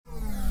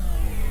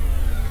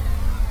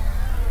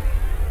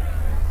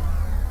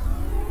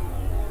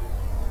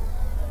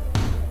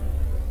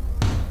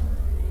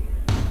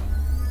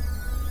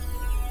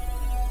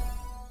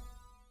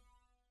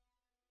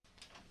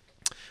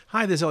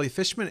Hi, this is Elliot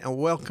Fishman, and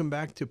welcome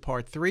back to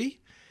part 3.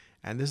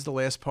 And this is the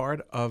last part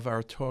of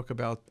our talk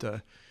about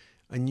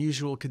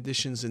unusual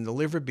conditions in the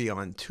liver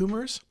beyond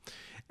tumors.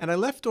 And I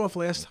left off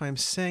last time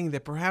saying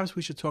that perhaps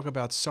we should talk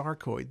about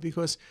sarcoid,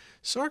 because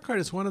sarcoid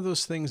is one of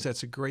those things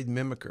that's a great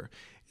mimicker.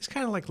 It's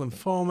kind of like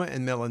lymphoma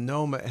and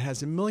melanoma. It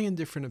has a million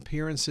different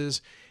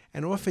appearances,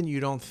 and often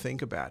you don't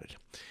think about it.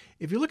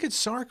 If you look at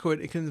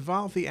sarcoid, it can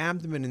involve the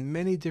abdomen in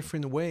many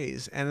different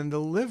ways, and in the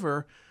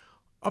liver,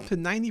 up to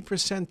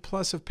 90%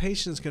 plus of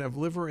patients can have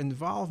liver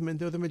involvement,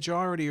 though the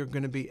majority are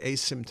going to be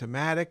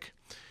asymptomatic.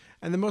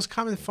 And the most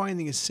common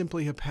finding is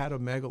simply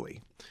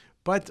hepatomegaly.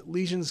 But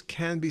lesions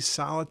can be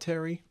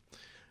solitary,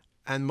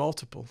 and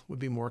multiple would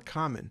be more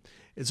common.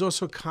 It's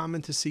also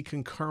common to see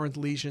concurrent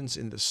lesions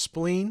in the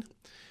spleen.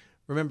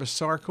 Remember,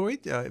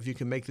 sarcoid, if you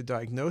can make the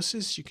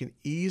diagnosis, you can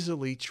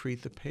easily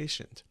treat the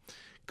patient.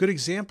 Good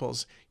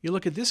examples, you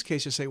look at this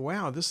case, you say,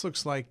 wow, this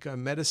looks like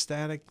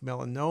metastatic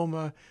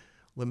melanoma,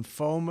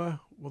 lymphoma.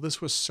 Well,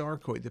 this was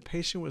sarcoid. The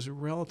patient was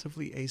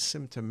relatively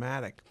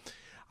asymptomatic.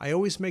 I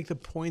always make the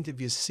point, if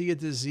you see a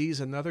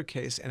disease, another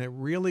case, and it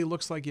really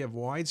looks like you have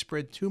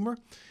widespread tumor,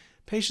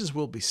 patients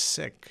will be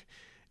sick,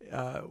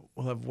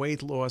 will have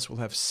weight loss, will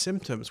have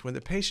symptoms. When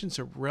the patients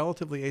are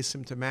relatively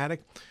asymptomatic,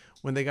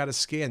 when they got a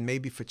scan,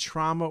 maybe for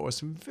trauma or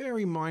some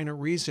very minor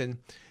reason,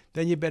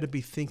 then you better be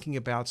thinking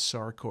about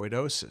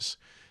sarcoidosis.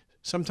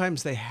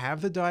 Sometimes they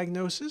have the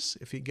diagnosis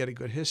if you get a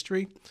good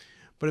history,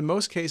 but in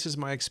most cases,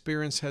 my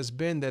experience has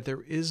been that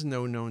there is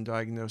no known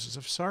diagnosis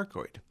of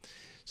sarcoid.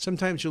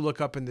 Sometimes you look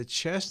up in the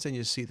chest and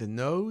you see the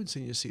nodes,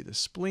 and you see the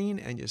spleen,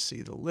 and you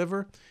see the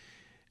liver,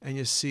 and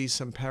you see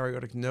some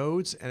paraortic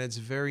nodes, and it's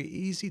very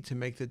easy to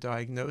make the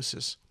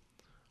diagnosis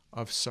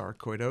of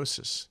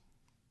sarcoidosis.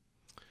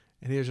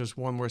 And here's just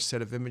one more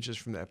set of images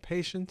from that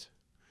patient.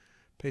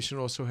 Patient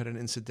also had an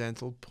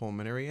incidental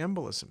pulmonary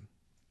embolism.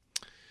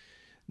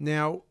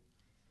 Now,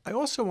 I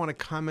also want to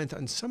comment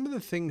on some of the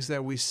things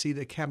that we see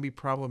that can be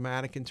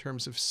problematic in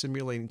terms of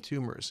simulating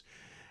tumors.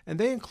 And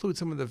they include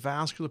some of the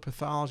vascular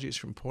pathologies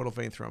from portal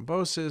vein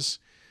thrombosis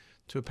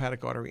to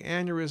hepatic artery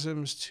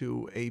aneurysms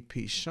to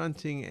AP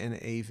shunting and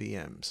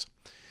AVMs.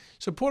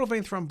 So portal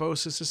vein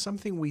thrombosis is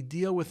something we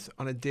deal with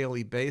on a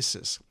daily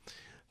basis.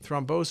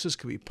 Thrombosis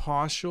can be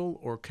partial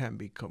or can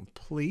be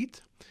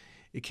complete.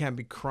 It can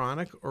be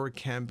chronic or it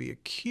can be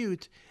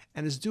acute,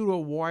 and is due to a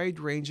wide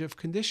range of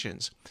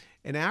conditions.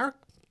 In our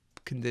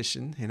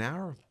condition, in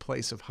our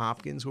place of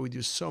Hopkins, where we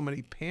do so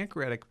many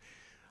pancreatic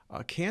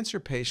cancer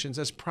patients,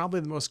 that's probably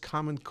the most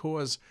common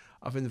cause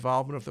of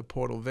involvement of the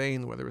portal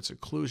vein, whether it's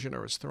occlusion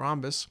or it's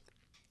thrombus.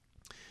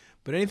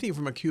 But anything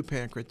from acute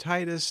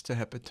pancreatitis to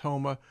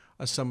hepatoma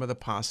are some of the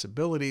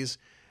possibilities,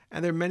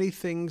 and there are many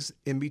things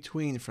in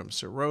between, from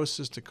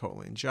cirrhosis to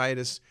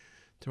cholangitis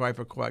to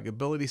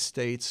hypercoagulability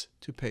states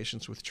to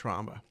patients with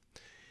trauma.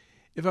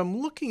 If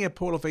I'm looking at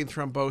portal vein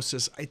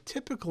thrombosis, I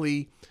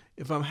typically,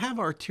 if I have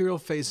arterial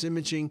phase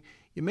imaging,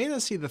 you may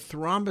not see the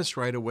thrombus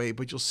right away,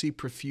 but you'll see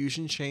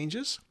perfusion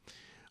changes.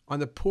 On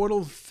the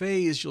portal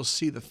phase, you'll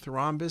see the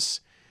thrombus.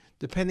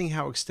 Depending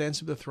how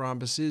extensive the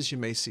thrombus is, you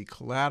may see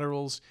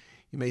collaterals,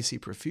 you may see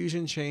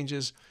perfusion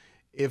changes.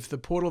 If the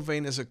portal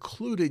vein is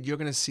occluded, you're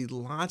going to see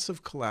lots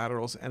of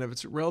collaterals, and if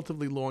it's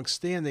relatively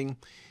long-standing,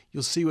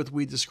 you'll see what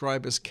we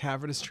describe as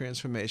cavernous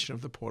transformation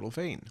of the portal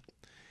vein.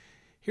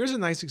 Here's a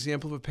nice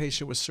example of a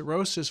patient with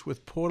cirrhosis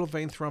with portal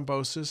vein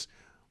thrombosis,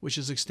 which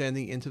is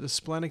extending into the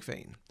splenic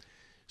vein.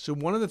 So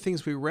one of the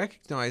things we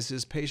recognize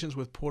is patients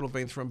with portal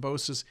vein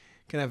thrombosis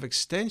can have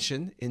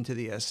extension into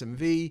the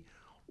SMV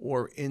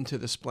or into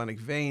the splenic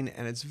vein,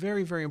 and it's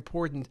very, very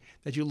important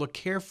that you look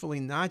carefully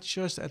not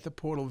just at the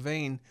portal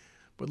vein,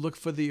 but look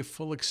for the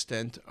full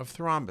extent of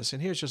thrombus.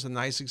 And here's just a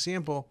nice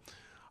example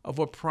of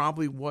what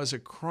probably was a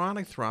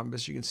chronic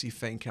thrombus. You can see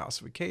faint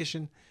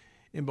calcification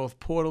in both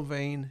portal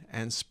vein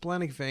and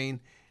splenic vein,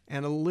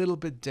 and a little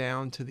bit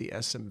down to the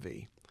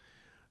SMV.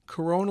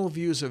 Coronal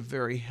views are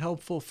very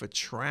helpful for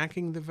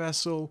tracking the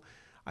vessel.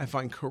 I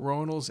find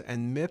coronals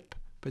and MIP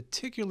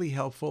particularly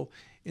helpful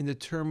in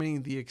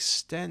determining the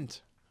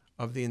extent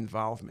of the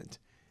involvement.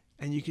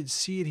 And you can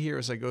see it here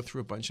as I go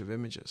through a bunch of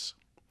images.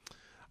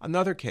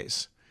 Another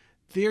case.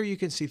 There you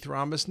can see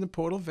thrombus in the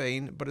portal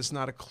vein, but it's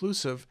not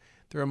occlusive.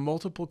 There are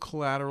multiple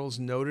collaterals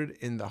noted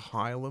in the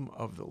hilum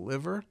of the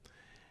liver.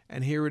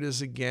 And here it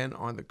is again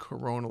on the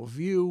coronal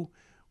view,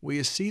 where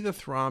you see the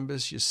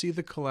thrombus, you see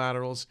the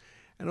collaterals,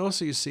 and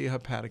also you see a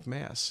hepatic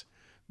mass.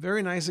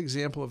 Very nice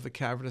example of the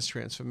cavernous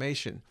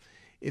transformation.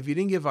 If you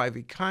didn't give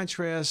IV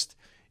contrast,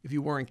 if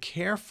you weren't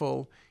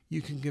careful,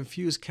 you can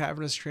confuse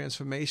cavernous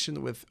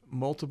transformation with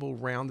multiple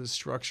rounded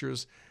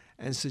structures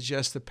and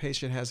suggest the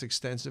patient has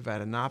extensive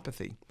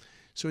adenopathy.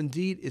 So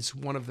indeed, it's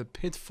one of the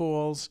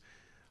pitfalls.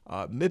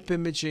 MIP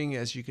imaging,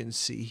 as you can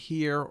see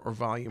here, or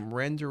volume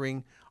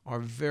rendering are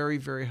very,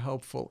 very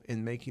helpful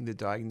in making the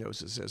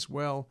diagnosis as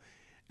well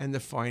and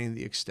defining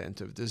the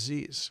extent of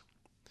disease.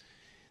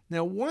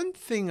 Now, one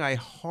thing I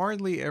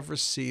hardly ever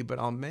see, but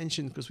I'll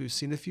mention because we've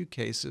seen a few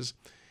cases,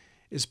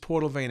 is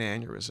portal vein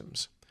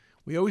aneurysms.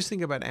 We always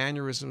think about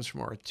aneurysms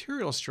from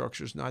arterial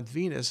structures, not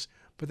venous,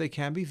 but they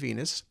can be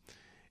venous.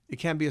 It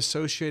can be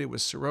associated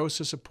with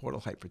cirrhosis or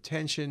portal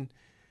hypertension.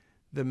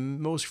 The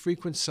most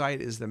frequent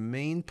site is the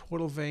main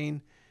portal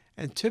vein,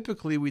 and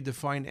typically we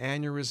define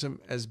aneurysm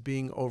as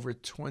being over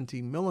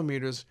 20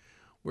 millimeters,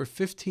 where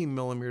 15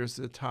 millimeters is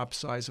the top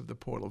size of the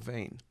portal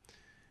vein.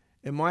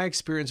 In my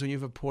experience, when you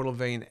have a portal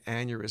vein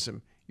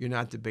aneurysm, you're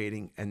not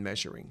debating and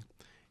measuring.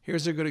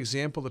 Here's a good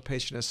example. The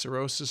patient has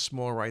cirrhosis,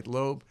 small right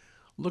lobe.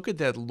 Look at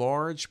that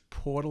large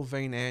portal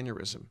vein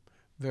aneurysm,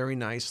 very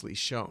nicely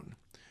shown.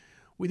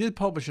 We did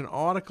publish an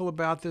article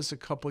about this a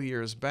couple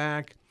years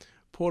back.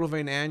 Portal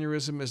vein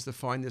aneurysm is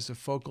defined as a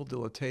focal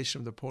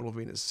dilatation of the portal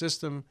venous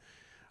system,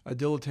 a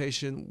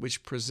dilatation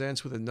which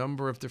presents with a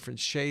number of different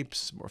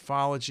shapes,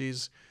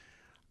 morphologies,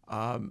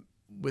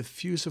 with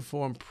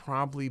fusiform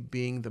probably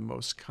being the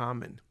most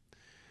common.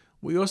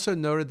 We also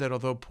noted that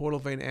although portal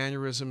vein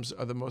aneurysms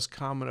are the most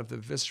common of the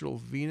visceral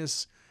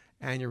venous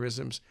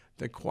aneurysms,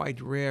 they're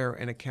quite rare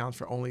and account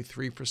for only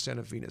 3%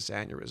 of venous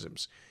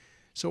aneurysms.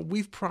 So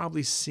we've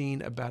probably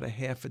seen about a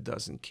half a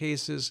dozen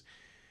cases.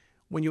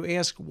 When you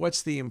ask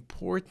what's the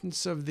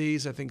importance of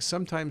these, I think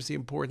sometimes the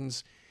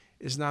importance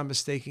is not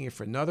mistaking it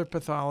for another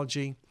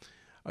pathology.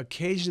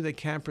 Occasionally they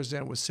can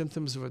present with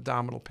symptoms of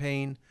abdominal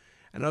pain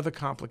and other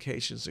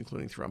complications,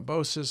 including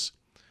thrombosis,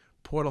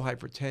 portal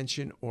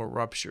hypertension, or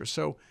rupture.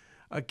 So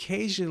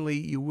occasionally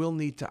you will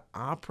need to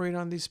operate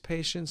on these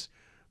patients,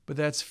 but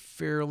that's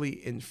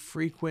fairly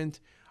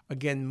infrequent.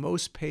 Again,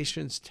 most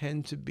patients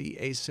tend to be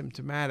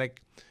asymptomatic,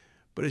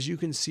 but as you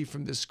can see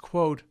from this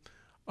quote,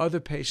 other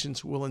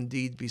patients will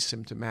indeed be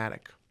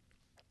symptomatic.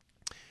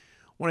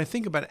 When I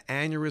think about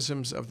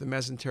aneurysms of the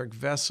mesenteric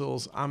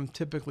vessels, I'm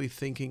typically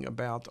thinking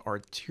about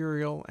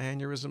arterial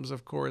aneurysms,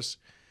 of course.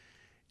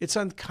 It's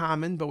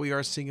uncommon, but we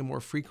are seeing it more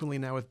frequently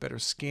now with better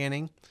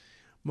scanning.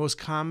 Most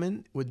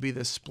common would be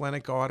the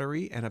splenic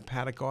artery and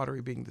hepatic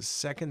artery being the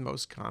second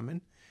most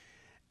common.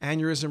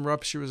 Aneurysm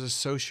rupture is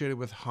associated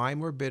with high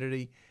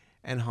morbidity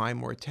and high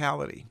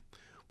mortality.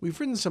 We've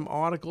written some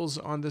articles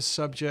on this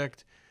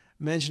subject,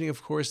 mentioning,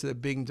 of course, that they're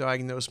being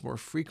diagnosed more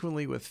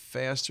frequently with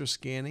faster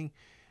scanning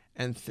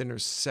and thinner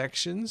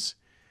sections.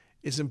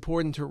 It's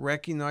important to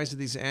recognize that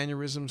these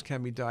aneurysms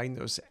can be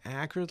diagnosed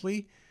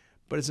accurately,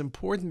 but it's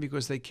important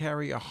because they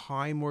carry a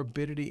high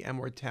morbidity and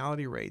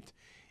mortality rate,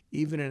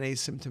 even in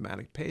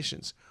asymptomatic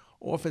patients.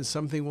 Often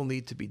something will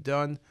need to be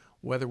done,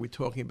 whether we're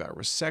talking about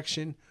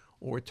resection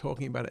or we're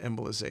talking about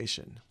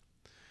embolization.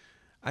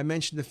 I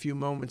mentioned a few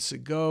moments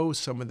ago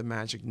some of the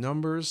magic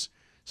numbers.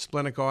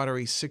 Splenic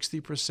artery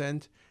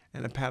 60%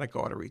 and hepatic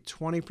artery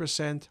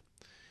 20%.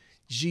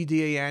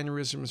 GDA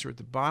aneurysms are at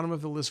the bottom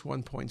of the list,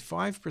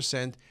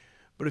 1.5%.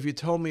 But if you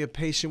told me a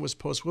patient was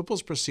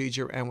post-Whipple's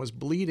procedure and was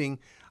bleeding,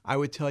 I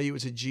would tell you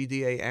it's a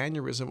GDA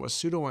aneurysm or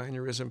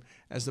pseudoaneurysm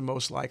as the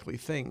most likely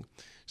thing.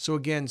 So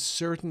again,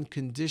 certain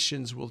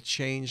conditions will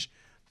change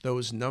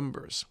those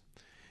numbers.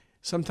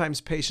 Sometimes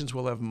patients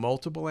will have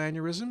multiple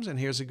aneurysms, and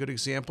here's a good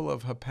example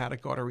of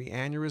hepatic artery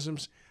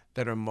aneurysms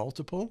that are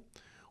multiple.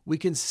 We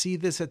can see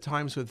this at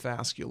times with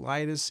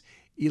vasculitis.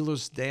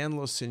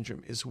 Ehlers-Danlos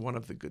syndrome is one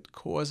of the good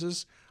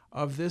causes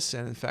of this,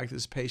 and in fact,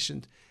 this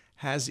patient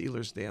has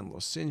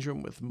Ehlers-Danlos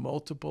syndrome with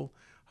multiple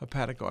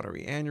hepatic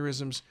artery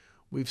aneurysms.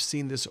 We've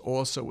seen this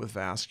also with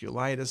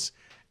vasculitis,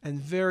 and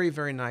very,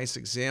 very nice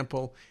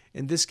example.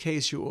 In this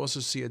case, you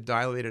also see a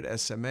dilated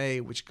SMA,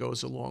 which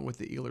goes along with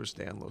the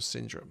Ehlers-Danlos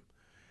syndrome.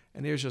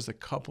 And here's just a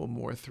couple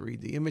more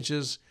 3D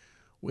images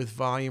with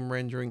volume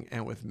rendering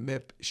and with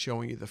MIP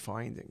showing you the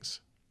findings.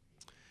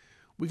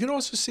 We can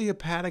also see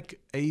hepatic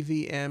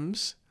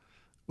AVMs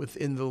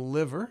within the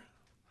liver.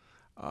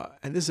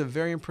 And this is a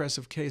very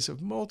impressive case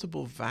of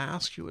multiple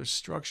vascular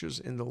structures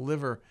in the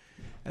liver.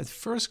 At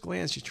first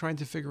glance, you're trying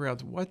to figure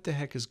out what the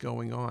heck is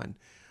going on.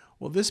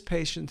 Well, this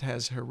patient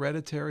has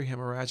hereditary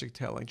hemorrhagic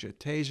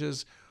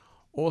telangiectasias,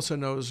 also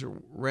known as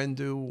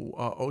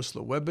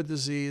Rendu-Osler-Weber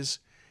disease.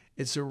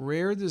 It's a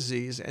rare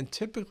disease, and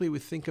typically we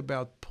think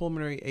about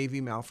pulmonary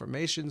AV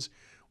malformations.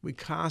 We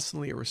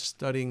constantly are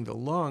studying the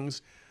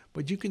lungs,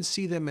 but you can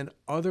see them in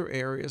other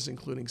areas,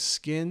 including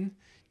skin,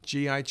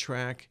 GI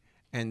tract,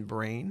 and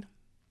brain.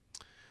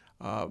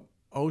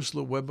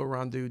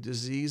 Osler-Weber-Rendu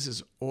disease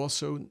is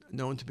also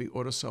known to be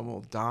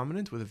autosomal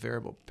dominant with a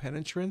variable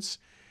penetrance.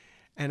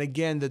 And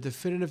again, the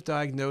definitive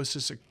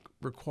diagnosis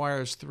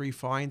requires three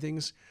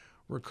findings: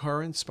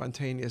 recurrent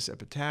spontaneous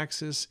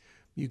epistaxis,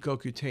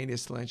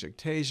 mucocutaneous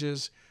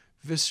telangiectasias,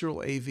 visceral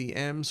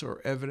AVMs,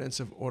 or evidence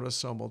of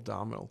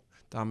autosomal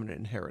dominant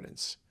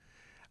inheritance.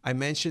 I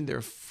mentioned there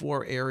are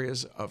 4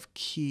 areas of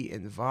key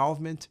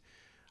involvement.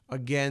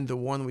 Again, the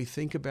one we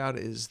think about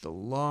is the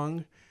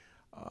lung.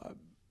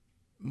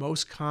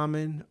 Most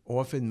common,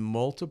 often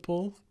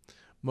multiple.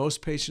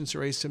 Most patients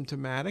are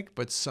asymptomatic,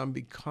 but some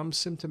become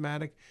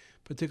symptomatic,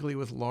 particularly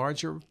with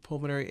larger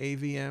pulmonary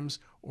AVMs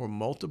or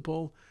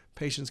multiple.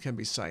 Patients can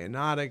be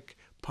cyanotic,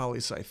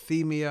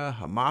 polycythemia,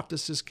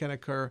 hemoptysis can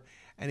occur,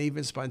 and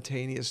even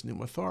spontaneous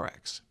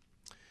pneumothorax.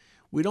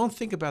 We don't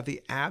think about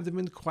the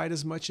abdomen quite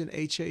as much in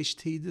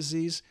HHT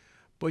disease,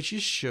 but you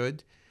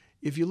should.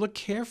 If you look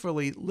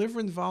carefully, liver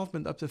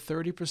involvement up to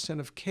 30%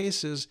 of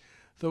cases,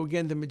 though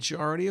again, the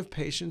majority of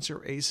patients are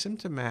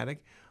asymptomatic,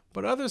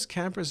 but others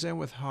can present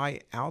with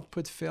high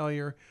output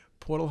failure,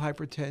 portal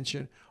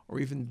hypertension, or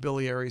even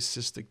biliary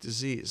cystic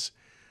disease.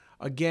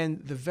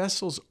 Again, the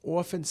vessels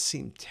often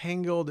seem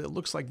tangled. It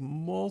looks like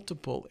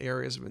multiple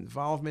areas of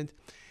involvement.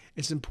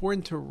 It's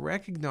important to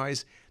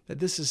recognize that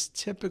this is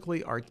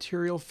typically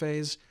arterial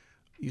phase.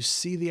 You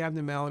see the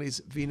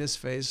abnormalities, venous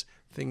phase,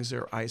 things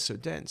are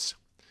isodense.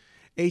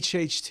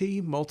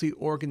 HHT,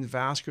 multi-organ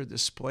vascular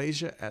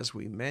dysplasia, as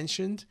we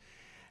mentioned.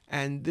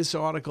 And this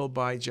article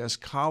by Jess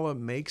Kalla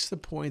makes the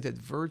point that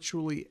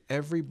virtually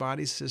every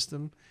body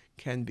system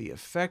can be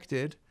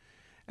affected.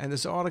 And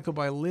this article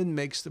by Lynn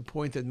makes the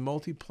point that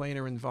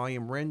multiplanar and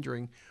volume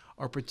rendering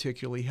are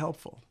particularly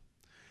helpful.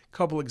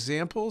 Couple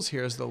examples.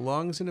 Here's the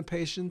lungs in a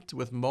patient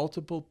with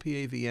multiple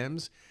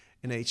PAVMs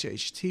in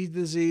HHT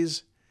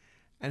disease.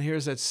 And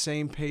here's that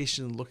same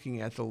patient looking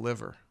at the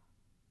liver.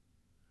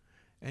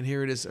 And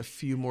here it is, a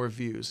few more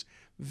views.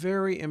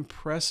 Very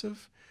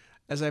impressive.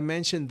 As I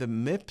mentioned, the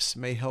MIPS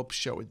may help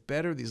show it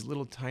better, these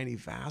little tiny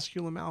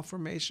vascular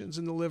malformations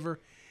in the liver,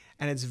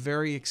 and it's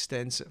very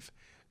extensive.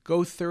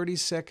 Go 30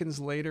 seconds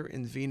later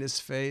in venous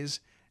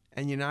phase,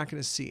 and you're not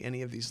going to see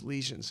any of these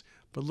lesions.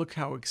 But look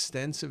how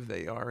extensive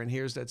they are. And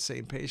here's that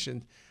same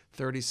patient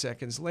 30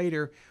 seconds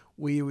later,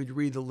 where you would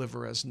read the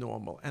liver as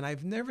normal. And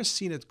I've never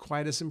seen it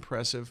quite as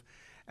impressive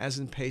as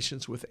in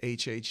patients with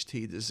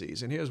HHT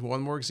disease. And here's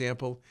one more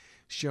example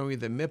showing you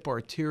the MIP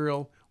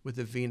arterial with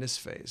the venous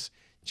phase.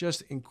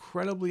 Just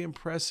incredibly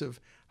impressive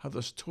how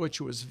those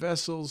tortuous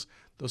vessels,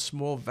 those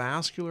small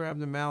vascular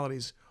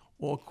abnormalities,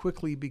 all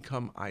quickly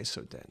become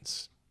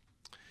isodense.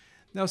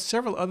 Now,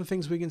 several other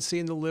things we can see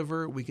in the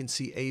liver. We can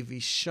see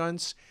AV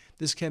shunts.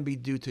 This can be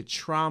due to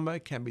trauma,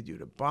 it can be due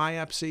to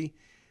biopsy.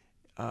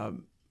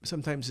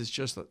 Sometimes it's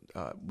just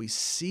we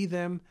see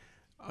them.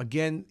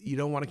 Again, you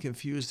don't want to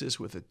confuse this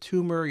with a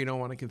tumor. You don't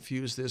want to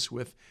confuse this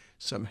with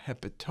some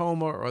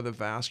hepatoma or other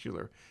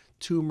vascular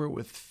tumor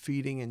with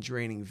feeding and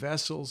draining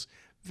vessels.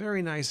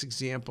 Very nice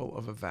example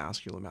of a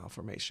vascular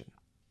malformation.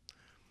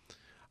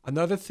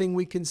 Another thing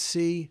we can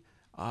see,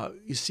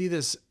 you see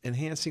this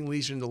enhancing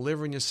lesion in the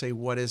liver and you say,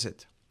 what is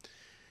it?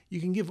 You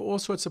can give all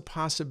sorts of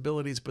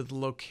possibilities, but the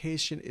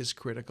location is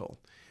critical.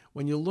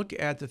 When you look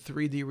at the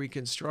 3D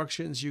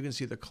reconstructions, you can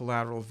see the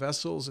collateral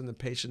vessels in the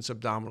patient's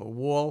abdominal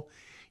wall.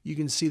 You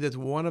can see that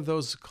one of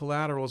those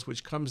collaterals,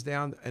 which comes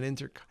down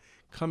and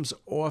comes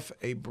off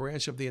a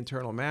branch of the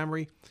internal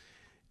mammary,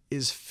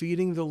 is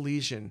feeding the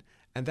lesion.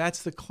 And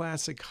that's the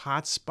classic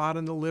hot spot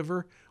in the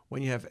liver.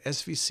 When you have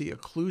SVC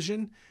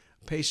occlusion,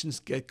 patients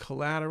get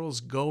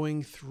collaterals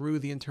going through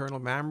the internal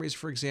mammaries,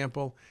 for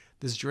example.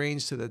 This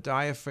drains to the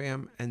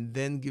diaphragm and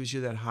then gives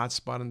you that hot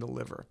spot in the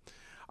liver.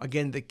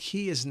 Again, the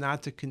key is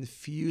not to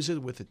confuse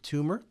it with a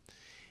tumor.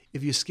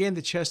 If you scan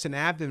the chest and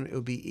abdomen, it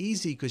would be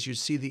easy because you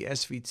see the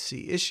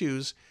SVC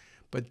issues,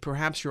 but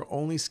perhaps you're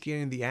only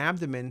scanning the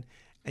abdomen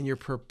and you're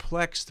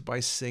perplexed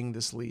by seeing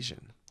this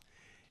lesion.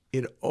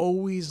 It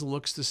always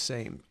looks the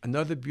same.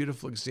 Another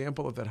beautiful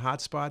example of that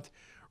hot spot,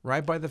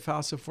 right by the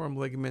falciform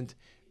ligament,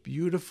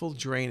 beautiful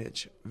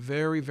drainage,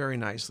 very, very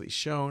nicely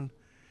shown.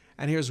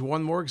 And here's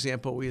one more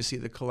example where you see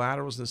the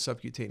collaterals in the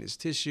subcutaneous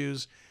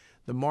tissues,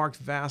 the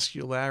marked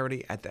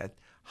vascularity at that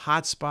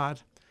hot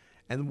spot.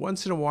 And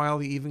once in a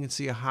while, you even can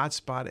see a hot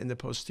spot in the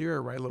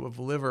posterior right lobe of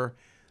the liver,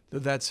 though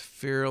that's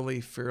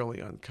fairly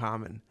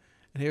uncommon.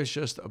 And here's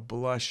just a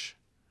blush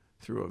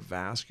through a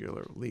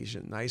vascular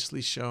lesion,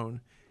 nicely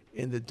shown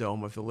in the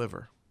dome of the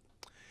liver.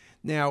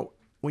 Now,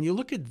 when you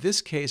look at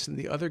this case and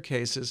the other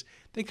cases,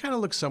 they kind of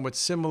look somewhat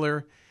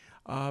similar.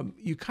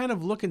 You kind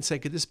of look and say,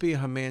 could this be a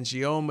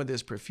hemangioma?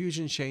 There's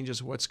perfusion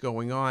changes, what's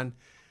going on?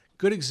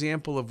 Good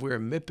example of where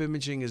MIP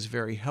imaging is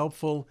very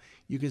helpful.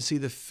 You can see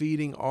the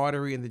feeding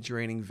artery and the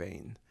draining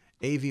vein,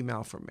 AV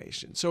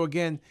malformation. So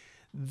again,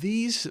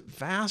 these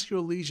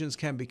vascular lesions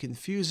can be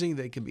confusing.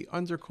 They can be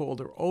undercalled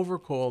or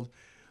overcalled.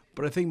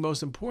 But I think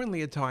most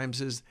importantly at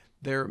times is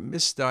they're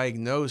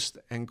misdiagnosed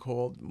and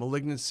called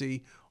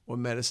malignancy or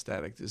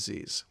metastatic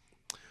disease.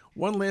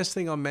 One last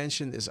thing I'll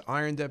mention is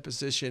iron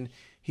deposition,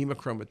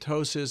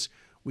 hemochromatosis.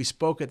 We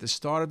spoke at the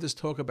start of this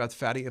talk about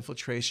fatty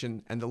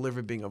infiltration and the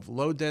liver being of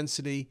low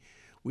density.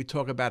 We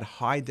talk about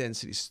high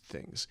density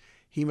things,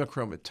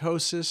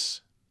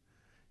 hemochromatosis,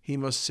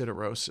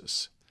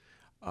 hemosiderosis.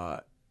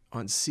 On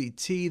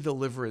CT, the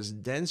liver is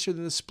denser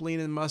than the spleen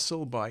and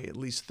muscle by at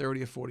least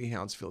 30 or 40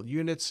 Hounsfield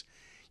units.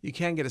 You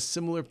can get a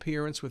similar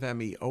appearance with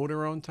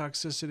amiodarone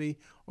toxicity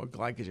or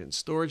glycogen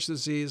storage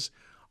disease.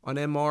 On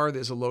MR,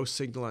 there's a low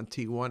signal on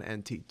T1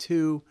 and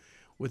T2,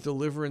 with the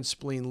liver and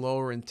spleen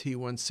lower in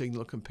T1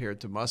 signal compared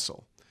to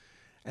muscle.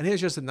 And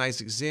here's just a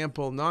nice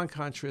example,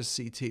 non-contrast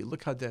CT.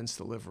 Look how dense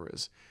the liver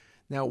is.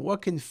 Now,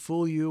 what can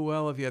fool you?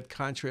 Well, if you had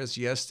contrast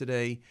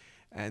yesterday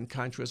and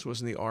contrast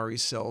was in the RE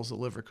cells, the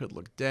liver could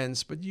look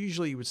dense, but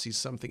usually you would see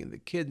something in the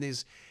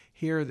kidneys.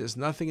 Here, there's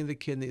nothing in the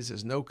kidneys.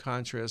 There's no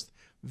contrast.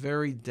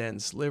 Very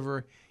dense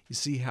liver. You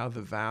see how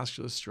the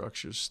vascular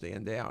structures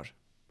stand out.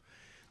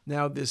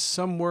 Now, there's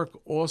some work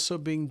also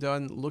being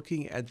done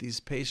looking at these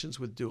patients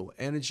with dual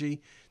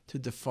energy to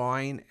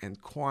define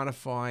and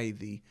quantify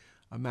the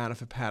amount of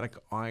hepatic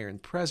iron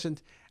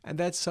present, and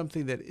that's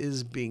something that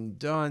is being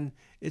done.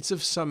 It's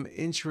of some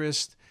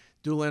interest.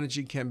 Dual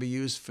energy can be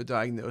used for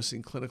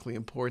diagnosing clinically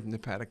important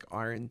hepatic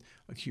iron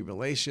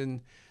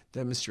accumulation,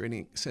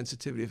 demonstrating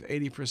sensitivity of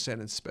 80%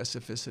 and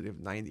specificity of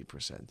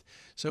 90%.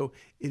 So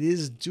it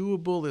is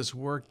doable. There's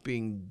work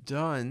being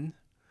done,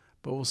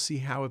 but we'll see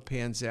how it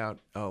pans out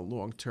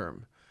long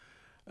term.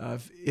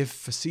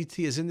 If CT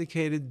is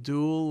indicated,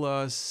 dual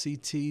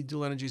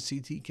energy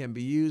CT can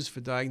be used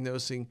for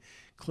diagnosing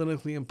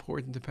clinically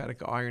important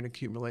hepatic iron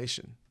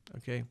accumulation.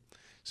 Okay,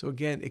 so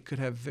again, it could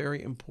have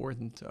very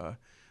important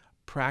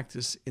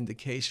practice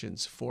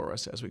indications for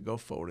us as we go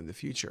forward in the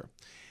future.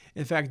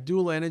 In fact,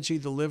 dual energy,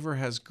 the liver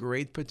has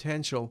great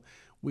potential.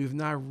 We've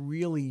not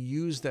really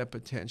used that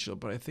potential,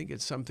 but I think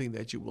it's something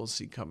that you will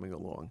see coming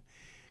along.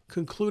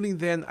 Concluding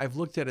then, I've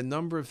looked at a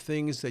number of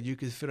things that you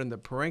can fit in the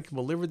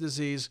parenchymal liver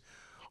disease,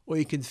 or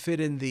you can fit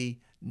in the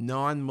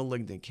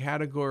non-malignant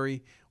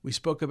category. We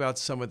spoke about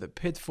some of the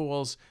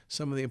pitfalls,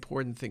 some of the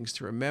important things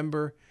to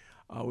remember.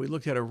 We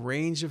looked at a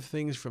range of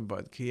things from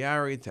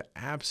Budd-Chiari to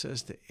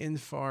abscess to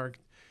infarct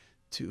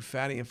to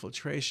fatty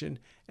infiltration,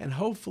 and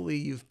hopefully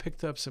you've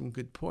picked up some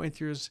good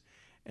pointers.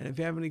 And if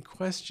you have any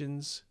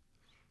questions,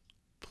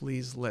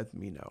 please let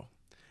me know.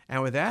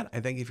 And with that,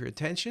 I thank you for your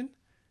attention,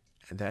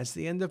 and that's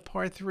the end of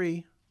part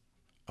 3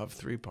 of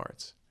 3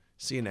 parts.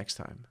 See you next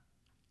time.